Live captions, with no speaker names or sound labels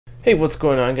Hey, what's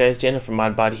going on, guys? Daniel from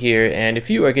ModBot here, and if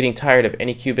you are getting tired of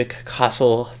Anycubic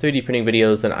Kossel 3D printing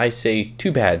videos, then I say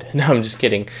too bad. No, I'm just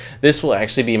kidding. This will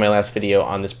actually be my last video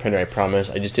on this printer, I promise.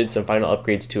 I just did some final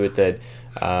upgrades to it that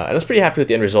I was pretty happy with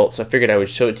the end result, so I figured I would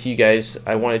show it to you guys.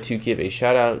 I wanted to give a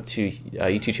shout out to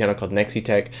a YouTube channel called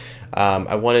NexyTech.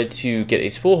 I wanted to get a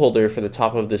spool holder for the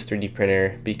top of this 3D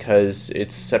printer because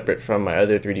it's separate from my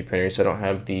other 3D printer, so I don't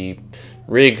have the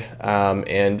rig,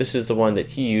 and this is the one that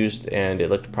he used and it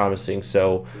looked promising,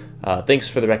 so thanks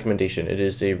for the recommendation. It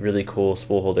is a really cool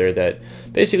spool holder that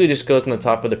basically just goes on the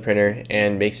top of the printer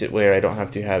and makes it where I don't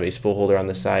have to have a spool holder on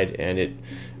the side, and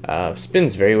it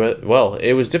spins very well.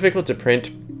 It was difficult to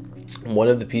print one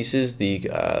of the pieces, the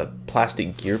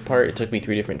plastic gear part. It took me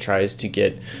 3 different tries to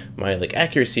get my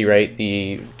accuracy right.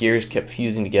 The gears kept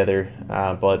fusing together,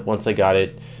 but once I got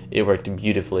it, it worked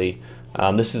beautifully.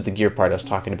 This is the gear part I was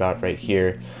talking about right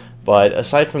here. But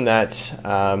aside from that,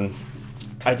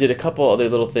 I did a couple other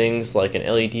little things like an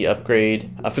LED upgrade.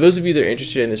 For those of you that are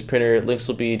interested in this printer, links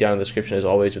will be down in the description as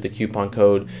always with the coupon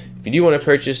code. If you do want to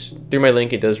purchase through my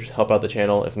link, it does help out the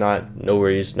channel. If not, no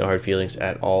worries, no hard feelings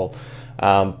at all.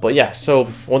 But yeah, so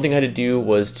one thing I had to do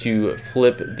was to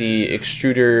flip the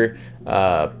extruder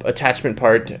attachment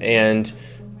part and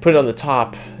put it on the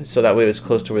top so that way it was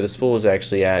close to where the spool was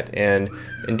actually at, and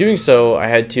in doing so I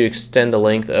had to extend the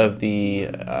length of the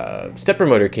stepper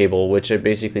motor cable, which I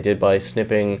basically did by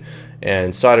snipping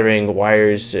and soldering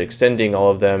wires, extending all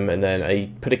of them, and then I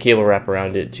put a cable wrap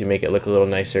around it to make it look a little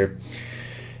nicer.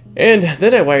 And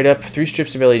then I wired up 3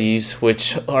 strips of LEDs,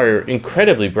 which are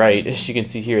incredibly bright. As you can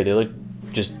see here, they look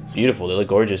just beautiful. They look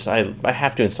gorgeous. I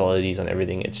have to install LEDs on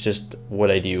everything. It's just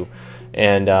what I do.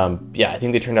 And yeah, I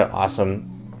think they turned out awesome.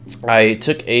 I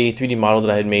took a 3D model that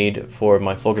I had made for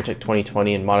my Fulgurtech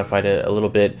 2020 and modified it a little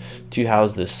bit to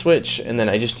house this switch, and then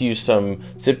I just used some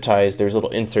zip ties. There's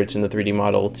little inserts in the 3D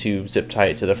model to zip tie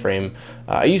it to the frame.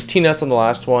 I used T-nuts on the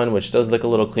last one, which does look a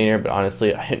little cleaner, but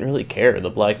honestly I didn't really care. The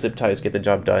black zip ties get the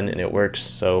job done and it works,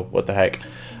 so what the heck.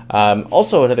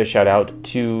 Also, another shout out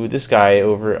to this guy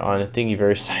over on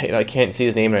Thingiverse. I can't see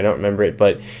his name and I don't remember it,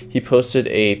 but he posted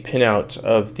a pinout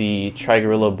of the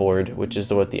Tri-Gorilla board, which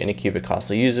is what the Anycubic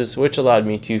Kossel uses, which allowed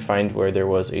me to find where there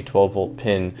was a 12-volt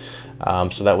pin.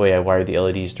 So that way I wired the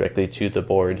LEDs directly to the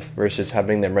board versus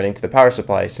having them running to the power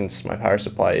supply. Since my power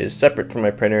supply is separate from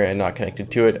my printer and not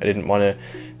connected to it, I didn't want to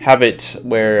have it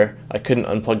where I couldn't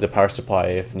unplug the power supply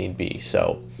if need be.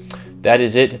 So that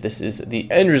is it. This is the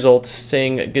end result,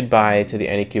 saying goodbye to the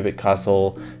Anycubic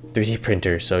Kossel 3D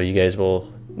printer, so you guys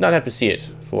will not have to see it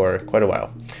for quite a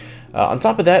while. On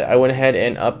top of that, I went ahead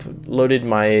and uploaded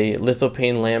my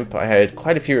lithophane lamp. I had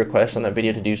quite a few requests on that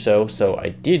video to do so, so I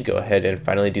did go ahead and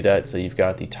finally do that. So you've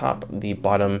got the top, the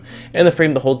bottom, and the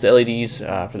frame that holds the LEDs.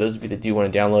 For those of you that do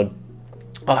want to download,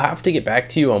 I'll have to get back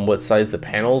to you on what size the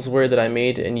panels were that I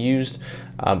made and used.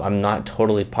 I'm not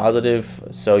totally positive,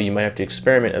 so you might have to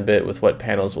experiment a bit with what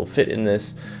panels will fit in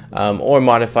this, or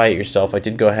modify it yourself. I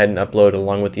did go ahead and upload,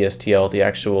 along with the STL, the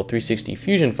actual 360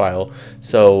 Fusion file,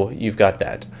 so you've got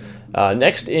that.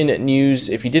 Next in news,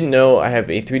 if you didn't know, I have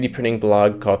a 3D printing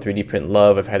blog called 3D Print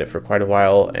Love. I've had it for quite a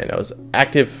while, and I was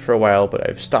active for a while, but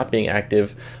I've stopped being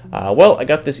active. Well, I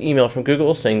got this email from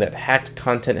Google saying that hacked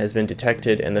content has been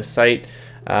detected, and the site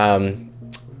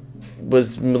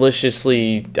was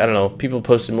maliciously, I don't know, people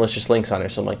posted malicious links on it or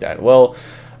something like that. Well,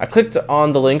 I clicked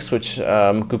on the links which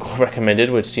Google recommended,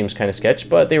 which seems kind of sketch,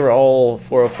 but they were all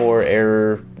 404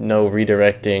 error, no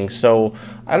redirecting. So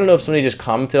I don't know if somebody just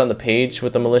commented on the page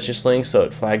with a malicious link, so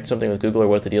it flagged something with Google or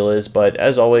what the deal is. But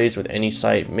as always with any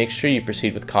site, make sure you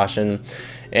proceed with caution.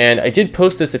 And I did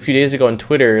post this a few days ago on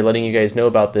Twitter, letting you guys know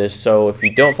about this. So if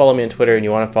you don't follow me on Twitter and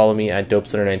you want to follow me at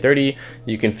DopeStutter930,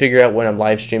 you can figure out when I'm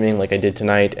live streaming like I did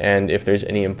tonight, and if there's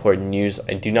any important news.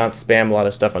 I do not spam a lot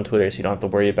of stuff on Twitter, so you don't have to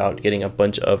worry about getting a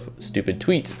bunch of stupid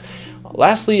tweets.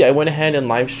 Lastly, I went ahead and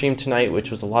live streamed tonight,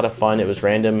 which was a lot of fun. It was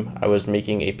random. I was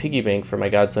making a piggy bank for my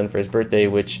godson for his birthday,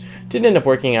 which didn't end up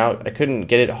working out. I couldn't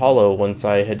get it hollow once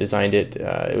I had designed it.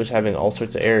 It was having all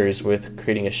sorts of errors with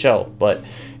creating a shell, but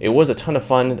it was a ton of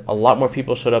fun. A lot more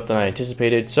people showed up than I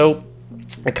anticipated, so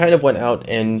I kind of went out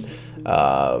and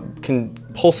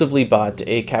compulsively bought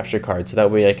a capture card, so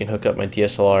that way I can hook up my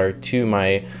DSLR to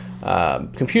my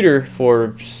computer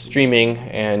for streaming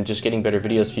and just getting better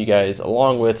videos for you guys,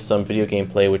 along with some video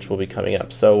gameplay which will be coming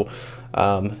up. So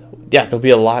yeah, there'll be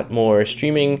a lot more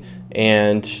streaming,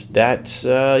 and that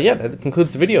yeah, that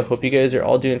concludes the video. Hope you guys are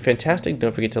all doing fantastic.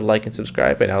 Don't forget to like and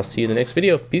subscribe, and I'll see you in the next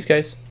video. Peace, guys.